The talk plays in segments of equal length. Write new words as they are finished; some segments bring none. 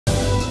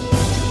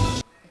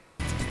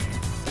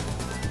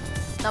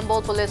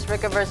Nambol police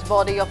recovers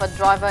body of a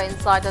driver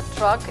inside a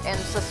truck in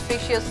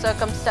suspicious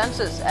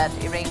circumstances at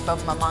Iringbam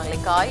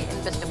Mamanglekai in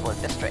Bishnupur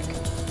district.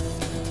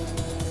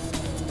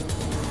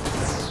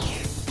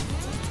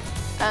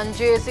 And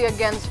JSC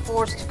against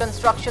forced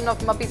construction of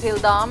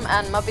Mapithil Dam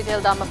and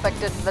Mapithil Dam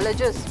affected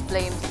villages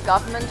blames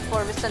government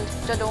for recent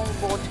Chadong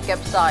boat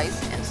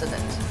capsize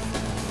incident.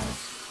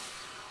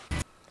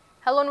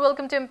 Hello and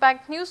welcome to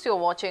Impact News. You're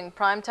watching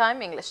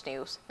Primetime English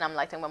News. And I'm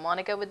Lighting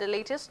Monica with the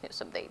latest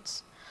news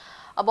updates.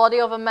 A body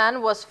of a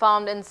man was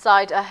found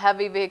inside a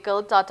heavy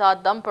vehicle Tata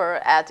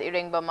dumper at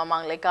Iringbam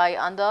Mamanglekai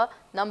under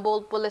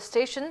Nambol police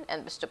station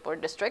in Bishnupur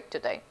district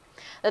today.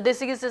 The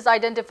deceased is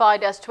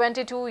identified as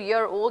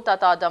 22-year-old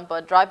Tata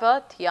dumper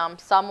driver Thiam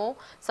Samu,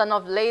 son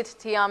of late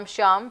Thiam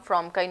Sham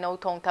from Kaino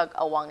Thongthak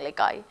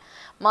Awanglekai.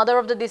 Mother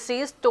of the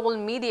deceased told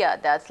media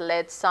that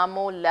late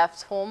Samu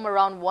left home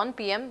around 1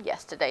 p.m.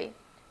 yesterday.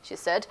 She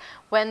said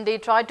when they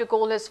tried to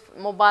call his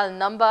mobile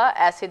number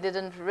as he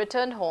didn't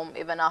return home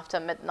even after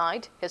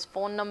midnight, his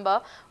phone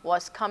number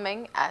was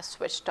coming as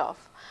switched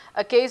off.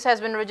 A case has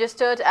been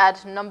registered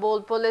at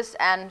Nambol Police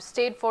and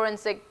State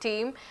Forensic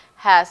Team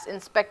has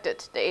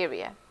inspected the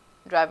area.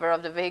 Driver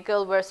of the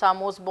vehicle where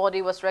Samu's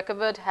body was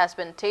recovered has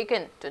been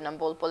taken to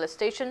Nambol Police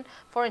Station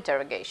for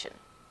interrogation.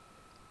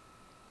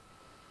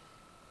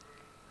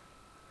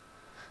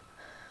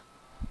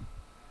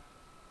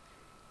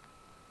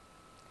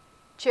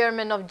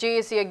 Chairman of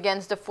JSC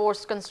against the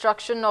forced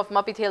construction of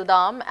Mapithil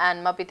Dam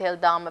and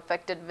Mapithil Dam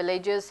affected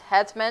villages,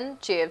 headsmen,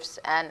 chiefs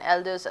and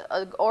elders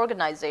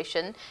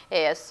organization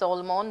AS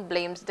Solomon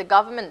blames the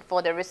government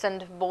for the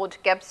recent boat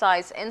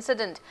capsize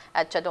incident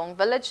at Chadong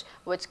village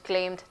which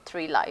claimed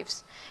 3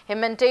 lives. He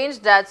maintains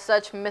that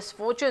such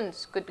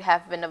misfortunes could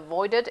have been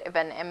avoided if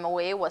an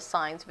MOA was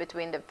signed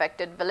between the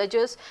affected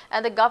villages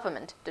and the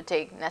government to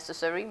take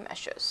necessary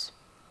measures.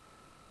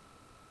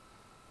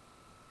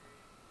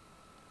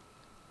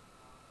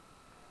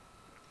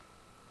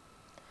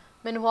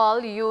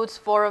 Meanwhile, Youth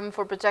Forum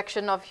for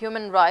Protection of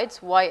Human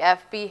Rights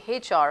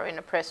YFPHR in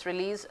a press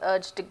release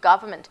urged the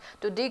government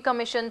to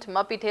decommission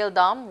Mapithil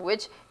Dam,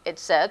 which it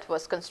said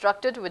was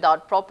constructed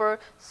without proper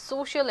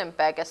social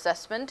impact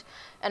assessment,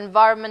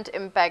 environment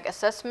impact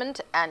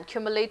assessment and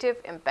cumulative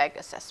impact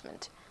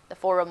assessment. The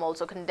forum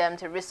also condemned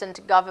the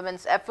recent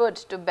government's effort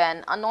to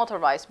ban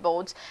unauthorized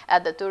boats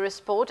at the tourist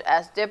spot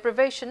as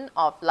deprivation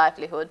of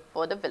livelihood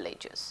for the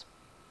villagers.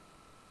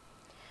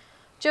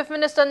 Chief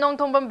Minister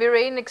Nongthombam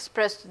Biren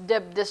expressed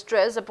deep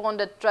distress upon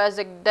the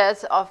tragic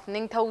death of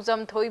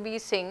Ningthauzam Thoibi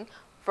Singh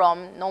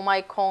from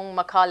Nomai Khong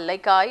Makha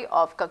Lekai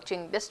of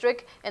Kakching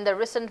district in the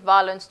recent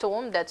violent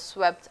storm that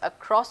swept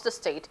across the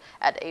state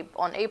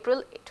on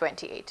April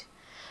 28.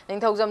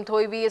 Ningthauzam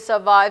Thoibi is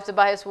survived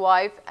by his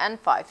wife and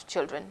 5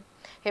 children.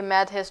 He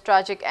met his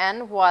tragic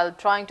end while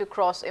trying to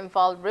cross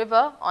Imphal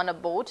River on a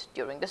boat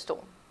during the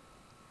storm.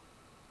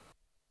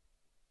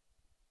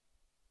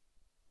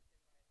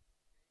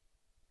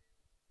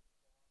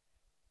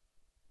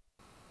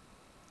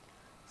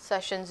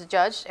 Sessions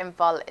Judge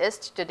Imphal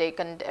East today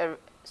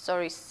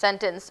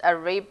sentenced a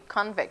rape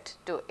convict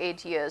to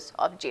 8 years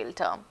of jail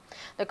term.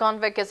 The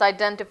convict is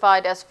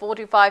identified as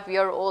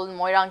 45-year-old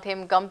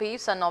Moirangthem Gambi,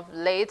 son of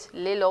late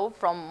Lilo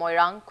from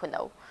Moirang,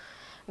 Kunau.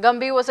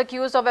 Gambi was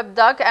accused of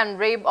abduct and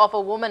rape of a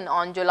woman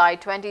on July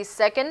 22,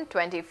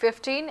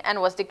 2015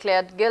 and was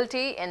declared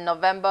guilty in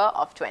November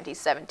of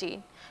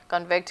 2017.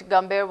 Convict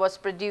Gambir was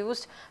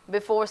produced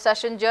before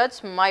Session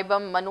Judge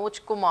Maibam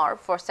Manoj Kumar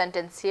for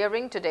sentence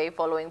hearing today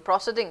following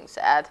proceedings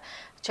at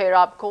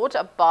Chairab Court.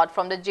 Apart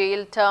from the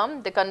jail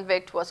term, the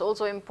convict was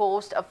also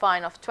imposed a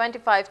fine of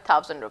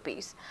 25,000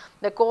 rupees.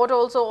 The court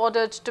also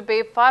ordered to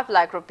pay 5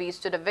 lakh rupees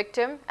to the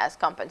victim as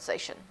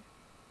compensation.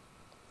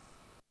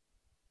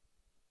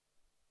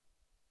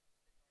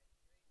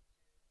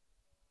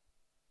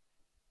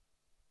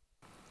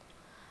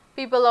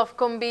 People of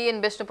Kumbi in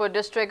Bishnupur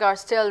district are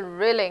still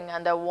reeling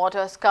under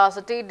water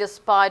scarcity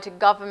despite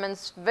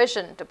government's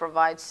vision to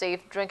provide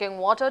safe drinking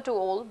water to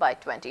all by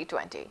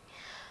 2020.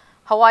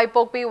 Hawaii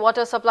Pokpi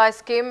Water Supply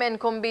Scheme in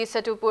Kumbi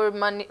Setupur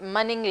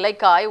Maning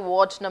Lekai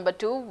Ward No.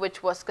 2,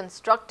 which was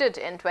constructed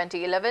in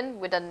 2011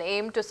 with an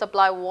aim to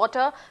supply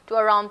water to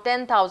around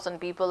 10,000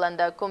 people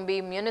under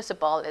Kumbi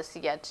Municipal, is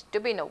yet to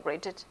be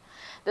inaugurated.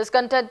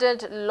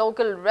 Discontented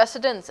local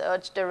residents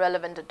urged the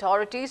relevant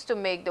authorities to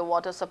make the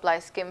water supply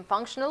scheme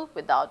functional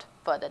without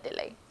further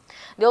delay.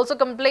 They also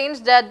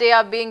complained that they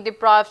are being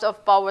deprived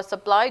of power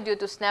supply due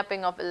to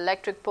snapping of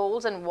electric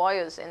poles and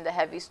wires in the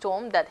heavy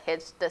storm that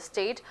hit the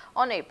state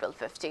on April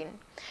 15.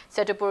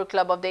 Setupur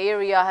Club of the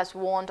area has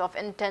warned of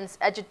intense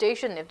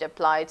agitation if their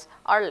plights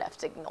are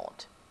left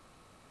ignored.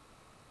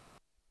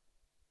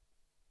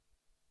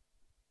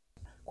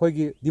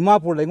 Khoi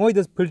Dimapur lengoi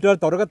the filter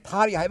toraga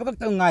thari haiba kak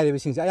tang ngai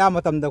lebising aya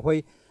matam da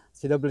khoi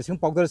CW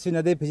powder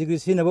sinade physically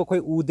sinabo khoi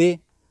ude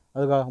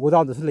aga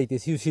without the late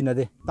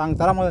sinade tang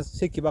tarama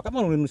sekiba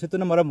kamang nu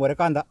setuna mara more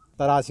kanda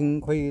tara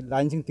sing khoi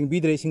line sing ting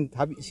bidre sing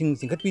thabi sing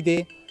khat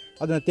pide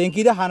aduna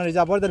tenki da hana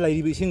reservoir da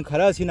lai bi sing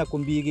khara sina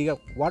kumbi gi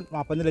wat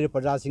ma pan lai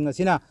praja sing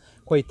asina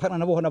khoi thakna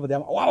na bo hona ba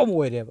awa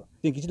mo re ba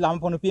tenki lam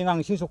phone pi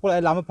ngang sing sokol ai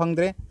lam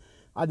phangdre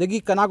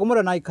adagi kana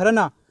gumara nai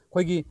kharana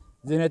khoi gi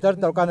generator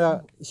tarkana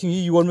sing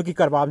yon ki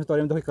karba am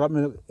torem da club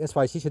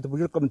SYC se to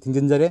bulur kam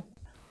thinjin jare.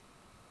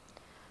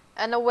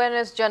 An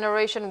awareness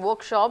generation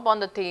workshop on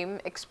the theme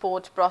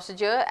Export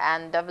Procedure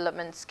and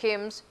Development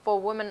Schemes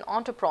for Women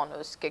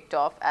Entrepreneurs kicked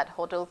off at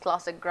Hotel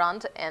Classic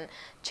Grand in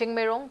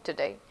Chingmerong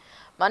today.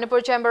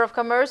 Manipur Chamber of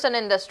Commerce and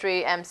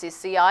Industry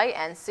MCCI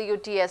and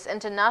CUTS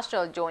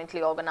International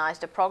jointly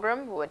organized a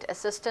program with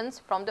assistance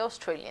from the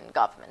Australian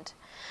government.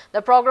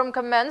 The program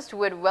commenced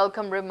with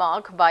welcome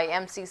remark by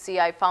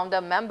MCCI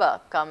founder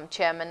member cum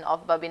chairman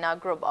of Babina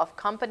Group of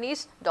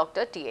Companies,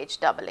 Dr.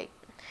 T.H. Double.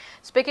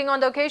 Speaking on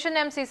the occasion,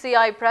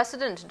 MCCI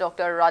President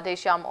Dr.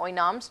 Radheshyam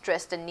Oinam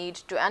stressed the need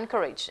to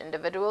encourage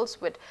individuals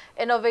with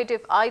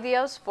innovative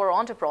ideas for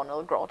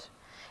entrepreneurial growth.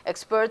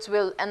 Experts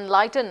will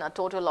enlighten a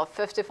total of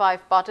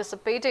 55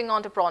 participating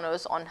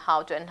entrepreneurs on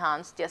how to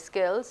enhance their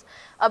skills,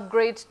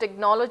 upgrade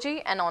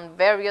technology, and on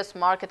various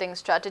marketing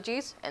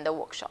strategies in the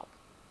workshop.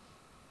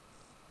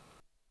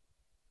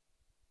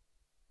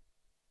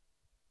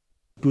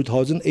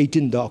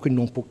 2018 da akhoi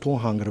nongpok thong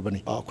hangrabani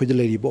akhoi de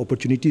leriba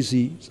opportunities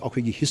si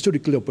akhoi gi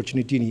historical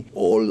opportunity ni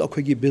all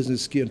akhoi gi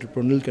business ki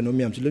entrepreneurial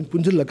economy am chilen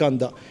punjil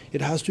lakanda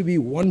it has to be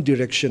one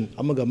direction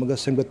amaga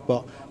sangat pa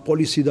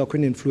policy da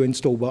akhoi influence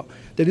toba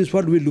that is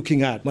what we are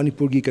looking at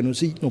Manipur gi kanu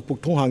si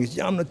nongpok thong hang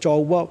yamna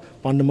chawba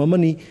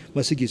pandamamani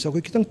masigi sa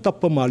akhoi kitang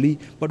tappa mali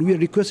but we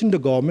are requesting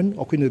the government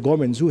akhoi the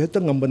government zu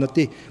hetang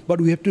ambanate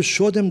but we have to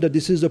show them that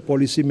this is the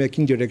policy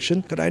making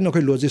direction kadaina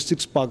akhoi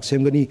logistics park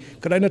semgani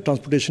kadaina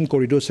transportation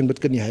corridor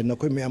semgat ni hai na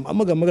koi me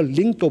amaga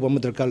link to ba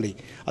madar li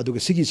adu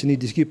sigi sini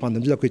diski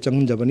pandam ja koi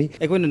changin jabani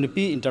ekoi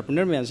nupi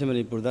entrepreneur me anse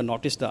manipur da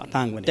notice da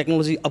thang bani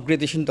technology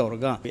upgradation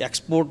tawraga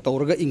export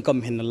tawraga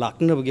income hen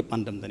lakna bagi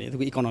pandam dani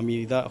adu economy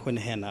da koi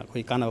na hena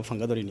koi kana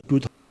phanggadori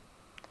ni.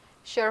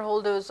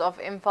 Shareholders of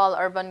Imphal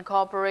Urban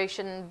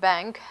Corporation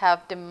Bank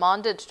have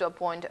demanded to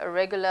appoint a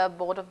regular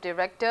board of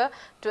director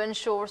to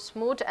ensure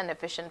smooth and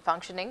efficient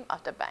functioning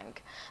of the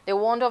bank. They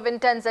warned of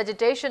intense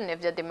agitation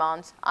if their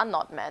demands are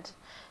not met.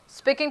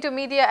 Speaking to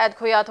media at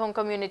Khoyathong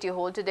Community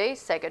Hall today,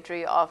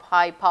 Secretary of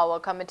High Power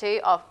Committee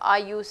of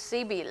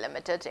IUCB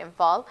Limited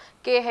Imphal,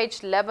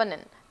 KH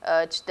Lebanon,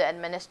 urged the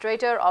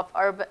administrator of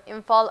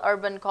Imphal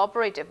Urban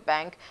Cooperative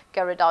Bank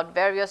carried out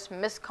various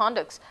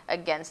misconducts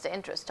against the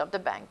interest of the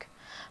bank.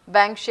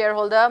 Bank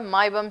shareholder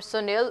Maibam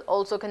Sunil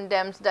also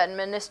condemns the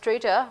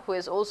administrator, who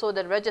is also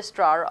the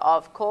registrar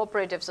of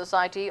Cooperative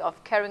Society,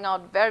 of carrying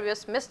out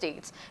various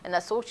misdeeds in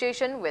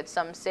association with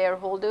some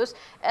shareholders,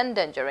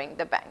 endangering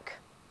the bank.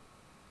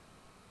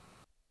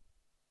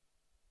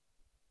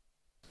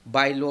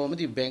 By law,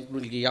 the bank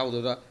will give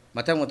out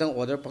matang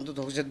order pangtu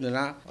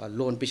thoksetna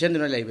loan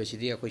pisanduna leiba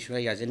sidi akoi suna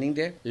yajaning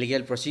de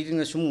legal proceeding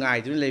na sum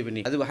ngai dun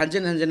leibani adu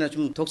hanjan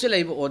sum thokse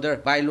leiba order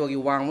by law gi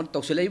wang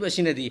tokse leiba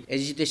sinadi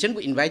agitation bu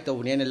invite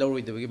tawne na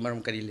loroi de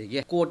maram kari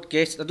lege court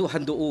case adu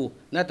handu u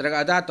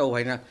natraga ada taw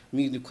haina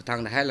mi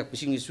khutang na halak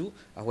pising isu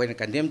ahoina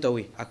condemn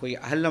tawi akoi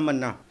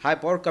ahallamanna high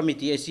power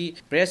committee asi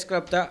press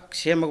club ta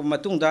sema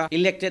matungda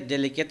elected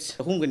delegates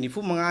hungani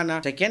fu mangana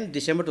 2nd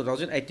December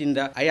 2018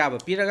 da ayaba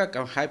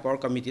piraga high power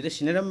committee da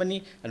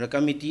sinaramani anu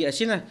committee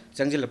asina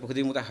Jangjil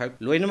Pukudi Muta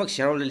Loinamak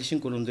Sharol Lishin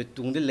Kulum, the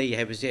Tunde Lay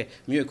Habise,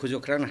 Mu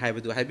Kuzokran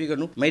Habadu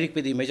Habiganu, Marik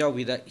Pedi Major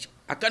with a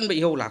Akan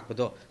Beho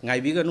Lakado,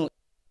 Naibiganu.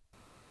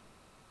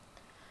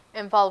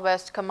 Imphal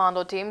West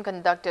Commando team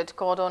conducted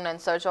cordon and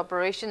search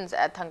operations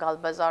at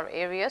Thangal Bazaar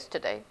areas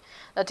today.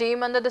 The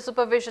team, under the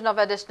supervision of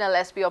additional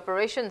SP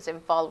operations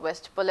Imphal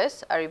West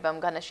Police, Aribam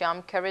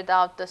Ghanashyam, carried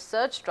out the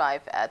search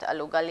drive at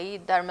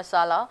Alugali,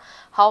 Dharmasala,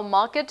 How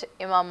Market,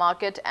 Imam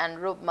Market and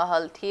Rup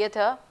Mahal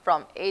Theatre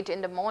from 8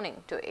 in the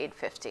morning to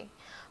 8:50.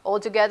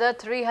 Altogether,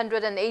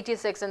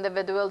 386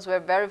 individuals were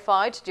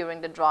verified during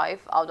the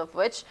drive, out of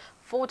which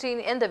 14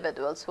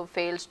 individuals who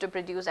failed to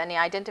produce any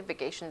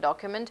identification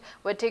document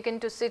were taken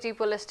to City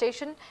Police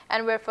Station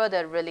and were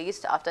further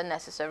released after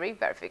necessary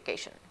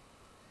verification.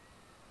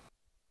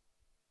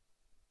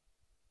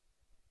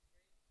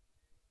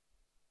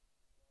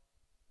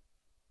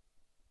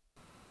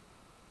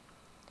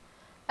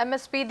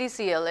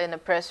 MSPDCL in a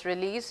press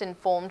release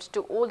informed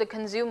to all the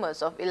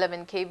consumers of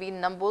 11 kV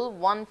Nambul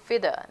 1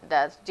 feeder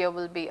that there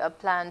will be a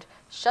planned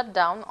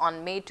shutdown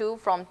on May 2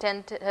 from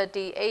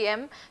 10:30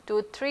 AM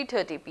to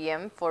 3:30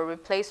 PM for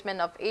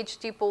replacement of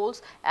HT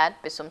poles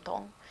at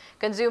Bisumthong.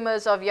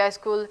 Consumers of Yai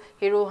School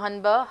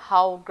Hiruhanba,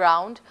 Hau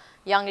Ground,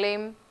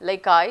 Yanglem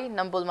Lekai,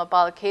 Nambul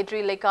Mapal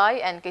Khetri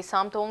Lekai and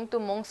Kesamthong to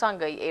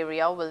Mongsangai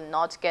area will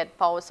not get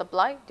power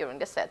supply during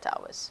the set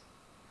hours.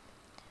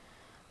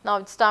 Now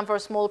it's time for a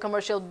small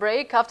commercial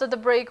break. After the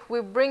break,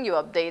 we bring you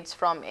updates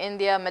from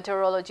India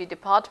Meteorology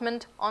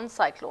Department on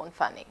Cyclone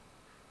Fani.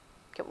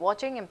 Keep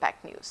watching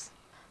Impact News.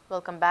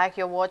 Welcome back.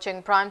 You're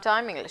watching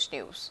Primetime English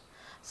News.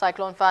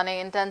 Cyclone Fani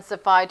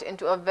intensified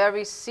into a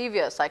very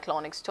severe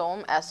cyclonic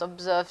storm as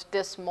observed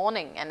this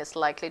morning and is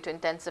likely to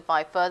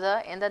intensify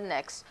further in the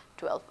next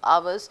 12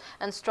 hours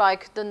and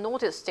strike the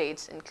northeast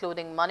states,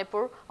 including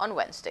Manipur, on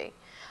Wednesday.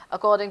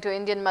 According to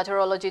Indian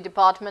Meteorology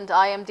Department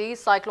 (IMD),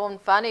 Cyclone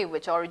Fani,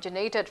 which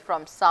originated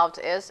from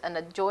southeast and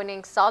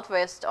adjoining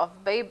southwest of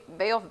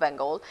Bay of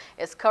Bengal,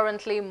 is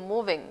currently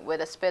moving with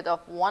a speed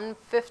of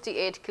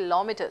 158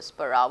 kilometers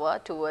per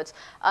hour towards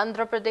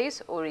Andhra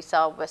Pradesh,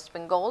 Orissa, West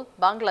Bengal,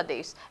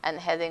 Bangladesh, and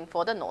heading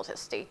for the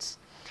northeast states.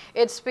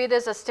 Its speed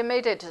is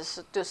estimated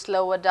to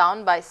slow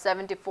down by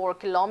 74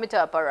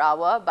 kilometers per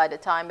hour by the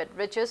time it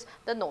reaches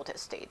the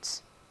northeast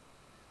states.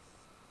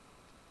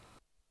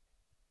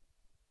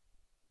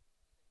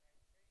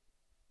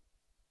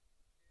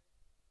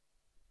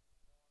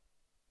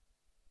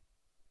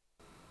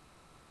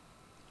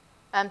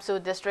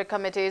 AMSU District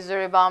Committee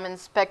Ziribam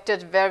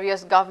inspected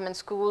various government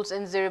schools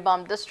in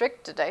Ziribam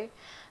district today.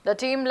 The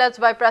team led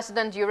by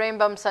President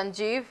Urembam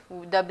Sanjeev,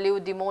 W.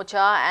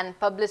 Dimocha and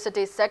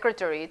Publicity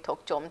Secretary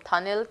Thokchom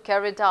Thanil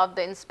carried out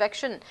the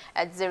inspection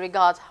at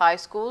Zirighat High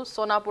School,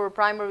 Sonapur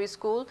Primary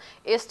School,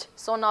 East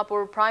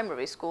Sonapur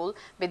Primary School,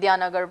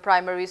 Vidyanagar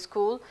Primary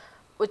School,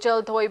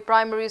 Uchalthoi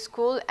Primary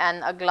School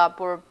and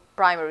Aglapur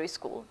Primary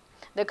School.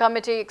 The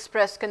committee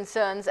expressed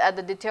concerns at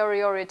the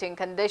deteriorating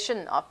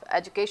condition of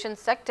education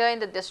sector in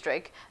the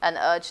district and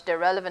urged the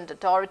relevant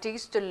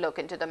authorities to look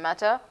into the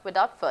matter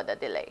without further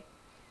delay.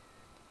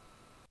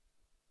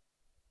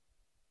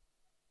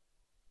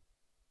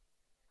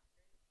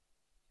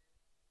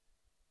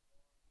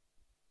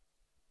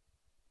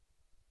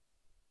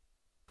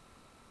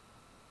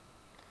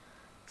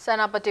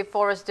 Senapati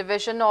Forest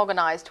Division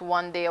organized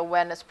one-day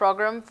awareness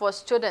program for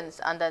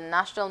students under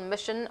National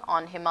Mission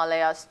on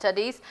Himalaya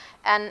Studies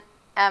and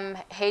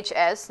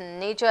MHS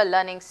Nature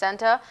Learning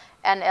Center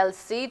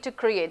NLC to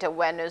create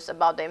awareness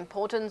about the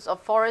importance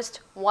of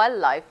forest,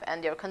 wildlife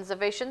and their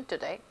conservation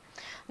today.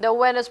 The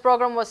awareness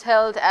program was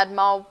held at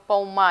Mau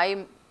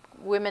Paumai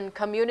Women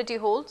Community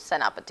Hall,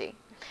 Senapati.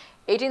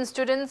 18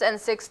 students and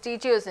 6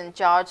 teachers in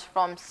charge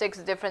from 6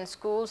 different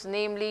schools,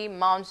 namely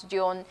Mount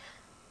Dion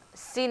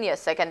Senior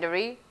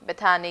Secondary,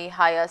 Bethany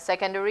Higher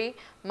Secondary,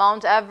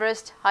 Mount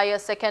Everest Higher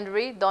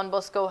Secondary, Don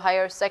Bosco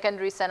Higher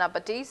Secondary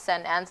Senapati,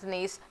 St.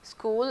 Anthony's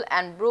School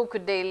and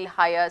Brookdale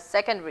Higher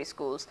Secondary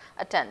Schools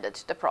attended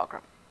the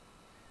program.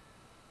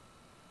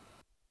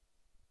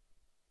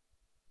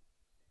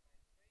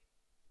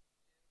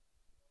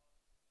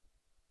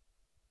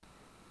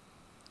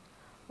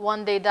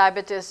 One-day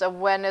diabetes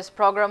awareness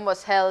program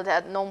was held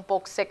at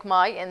Nompok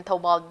Sekmai in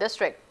Thoubal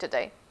district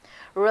today.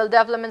 Rural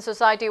Development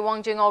Society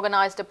Wangjing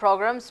organized a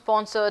program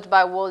sponsored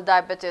by World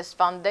Diabetes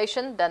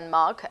Foundation,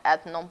 Denmark,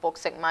 at Nompok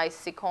Sekmai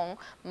Sikhong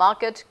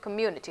Market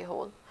Community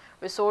Hall.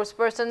 Resource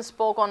persons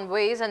spoke on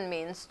ways and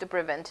means to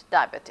prevent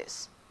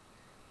diabetes.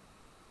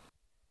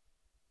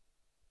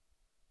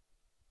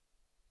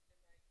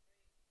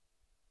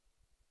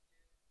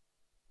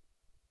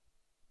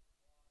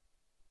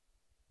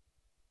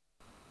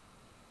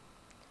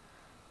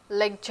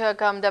 Lecture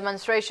cum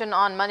demonstration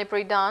on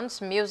Manipuri dance,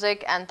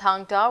 music and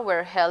Thangta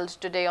were held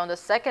today on the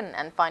second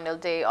and final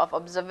day of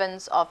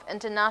observance of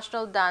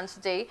International Dance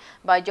Day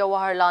by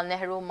Jawaharlal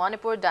Nehru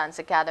Manipur Dance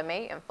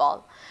Academy,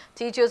 Imphal.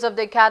 Teachers of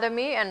the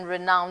academy and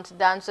renowned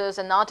dancers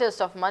and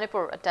artists of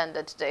Manipur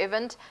attended the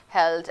event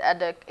held at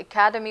the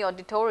Academy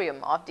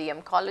Auditorium of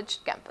DM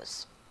College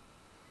campus.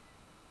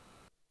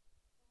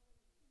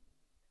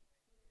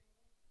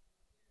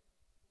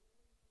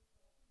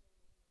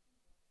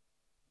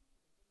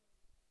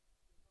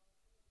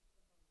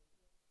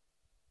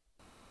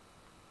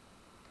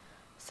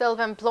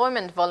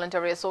 Self-Employment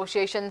Voluntary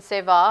Association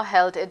SEVA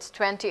held its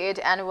 28th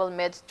annual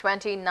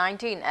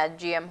Mid-2019 at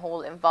GM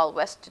Hall in Imphal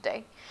West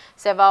today.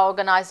 SEVA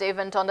organized the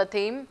event on the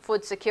theme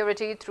Food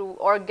Security Through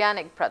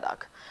Organic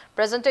Product.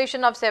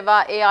 Presentation of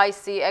SEVA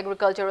AIC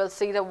Agricultural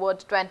Seed Award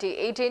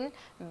 2018,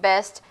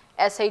 Best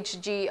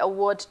SHG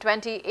Award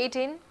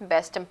 2018,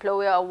 Best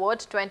Employer Award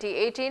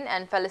 2018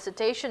 and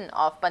felicitation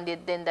of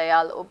Pandit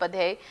Dindayal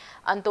Upadhyay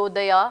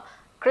Antodaya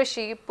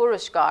Krishi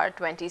Purushkar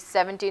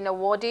 2017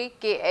 awardee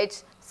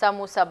KH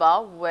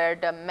Samusaba were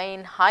the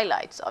main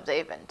highlights of the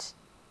event.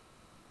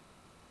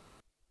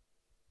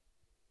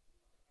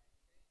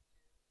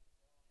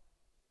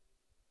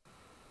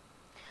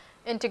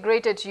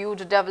 Integrated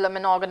Youth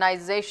Development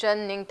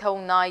Organization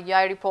Ningthau Na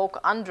Yairipok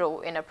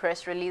Andro in a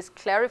press release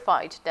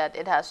clarified that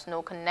it has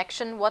no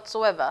connection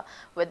whatsoever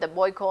with the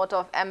boycott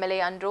of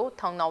MLA Andro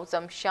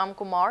Thongnauzam Shyam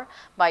Kumar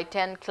by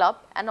 10 club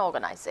and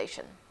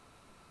organization.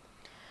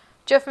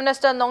 Chief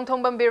Minister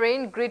Nongthong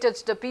Biren greeted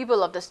the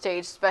people of the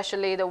state,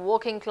 especially the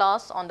working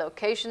class, on the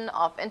occasion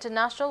of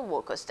International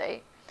Workers'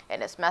 Day.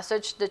 In his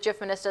message, the Chief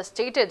Minister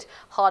stated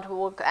hard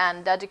work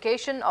and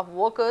dedication of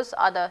workers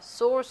are the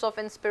source of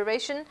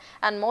inspiration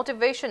and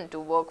motivation to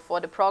work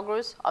for the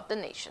progress of the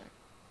nation.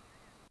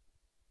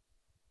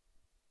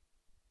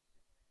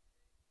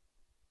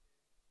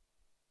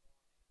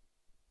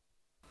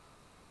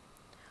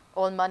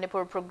 All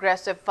Manipur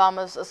Progressive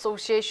Farmers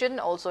Association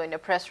also in a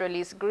press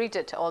release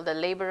greeted all the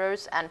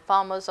laborers and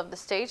farmers of the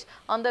state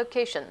on the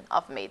occasion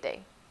of May Day.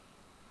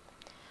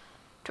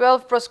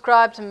 12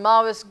 proscribed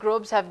Maoist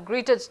groups have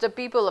greeted the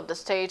people of the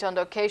state on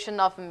the occasion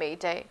of May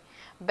Day.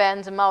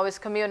 Banned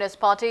Maoist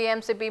Communist Party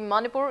MCP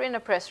Manipur in a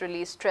press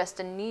release stressed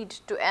the need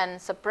to end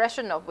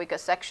suppression of weaker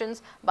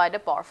sections by the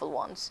powerful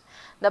ones.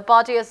 The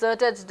party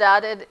asserted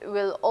that it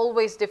will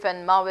always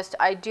defend Maoist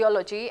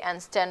ideology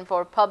and stand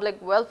for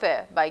public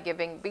welfare by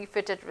giving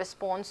befitted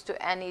response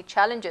to any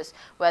challenges,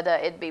 whether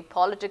it be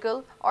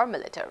political or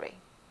military.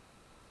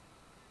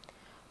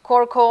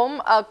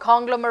 Korkom, a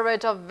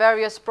conglomerate of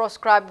various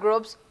proscribed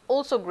groups,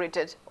 also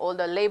greeted all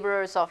the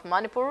laborers of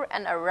Manipur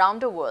and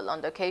around the world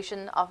on the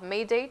occasion of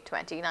May Day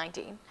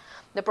 2019.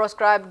 The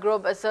proscribed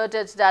group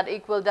asserted that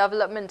equal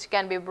development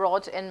can be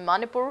brought in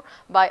Manipur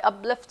by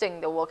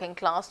uplifting the working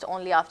class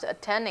only after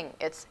attaining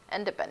its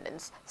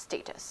independence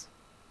status.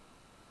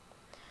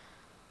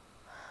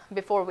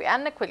 Before we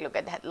end, a quick look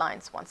at the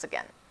headlines once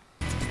again.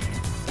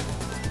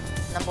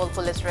 Nambol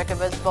police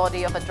recovers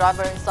body of a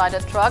driver inside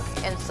a truck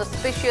in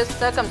suspicious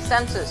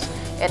circumstances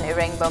in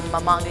Irengbam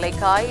Mamang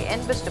Lekai in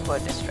Bishnupur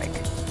district.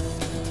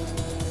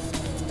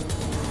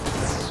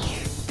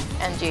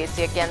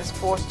 NGAC against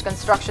forced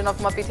construction of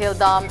Mapithel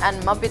Dam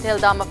and Mapithel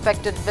Dam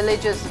affected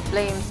villages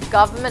blames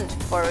government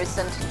for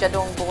recent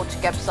Jadong boat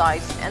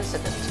capsize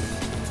incident.